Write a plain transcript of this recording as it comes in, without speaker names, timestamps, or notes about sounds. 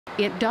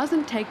It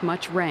doesn't take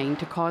much rain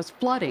to cause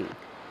flooding.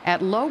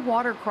 At low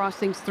water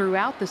crossings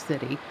throughout the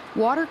city,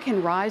 water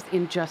can rise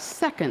in just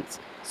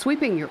seconds,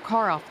 sweeping your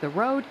car off the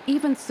road,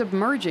 even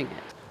submerging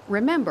it.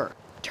 Remember,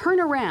 turn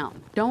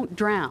around, don't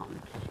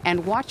drown,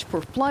 and watch for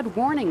flood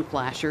warning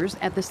flashers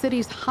at the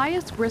city's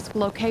highest risk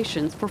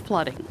locations for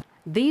flooding.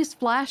 These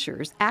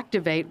flashers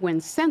activate when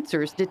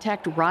sensors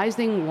detect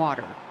rising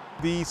water.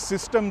 The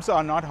systems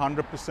are not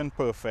 100%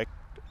 perfect.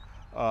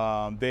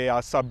 They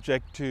are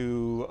subject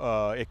to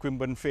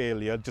equipment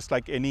failure, just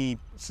like any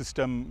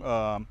system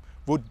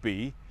would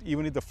be.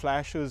 Even if the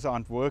flashers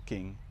aren't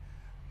working,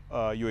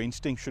 your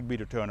instinct should be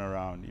to turn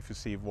around if you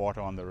see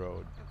water on the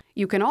road.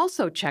 You can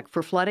also check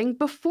for flooding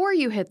before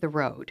you hit the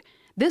road.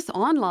 This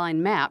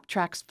online map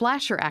tracks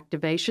flasher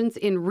activations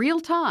in real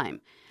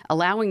time,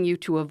 allowing you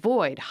to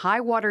avoid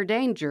high water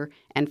danger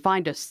and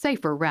find a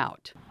safer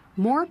route.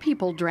 More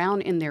people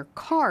drown in their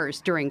cars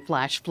during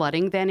flash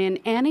flooding than in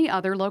any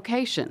other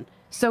location.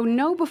 So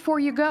know before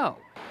you go.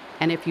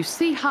 And if you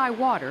see high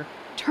water,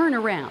 turn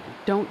around,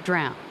 don't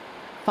drown.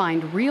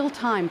 Find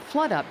real-time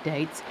flood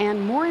updates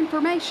and more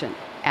information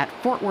at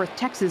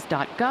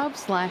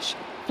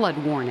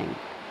fortworthtexas.gov/floodwarning.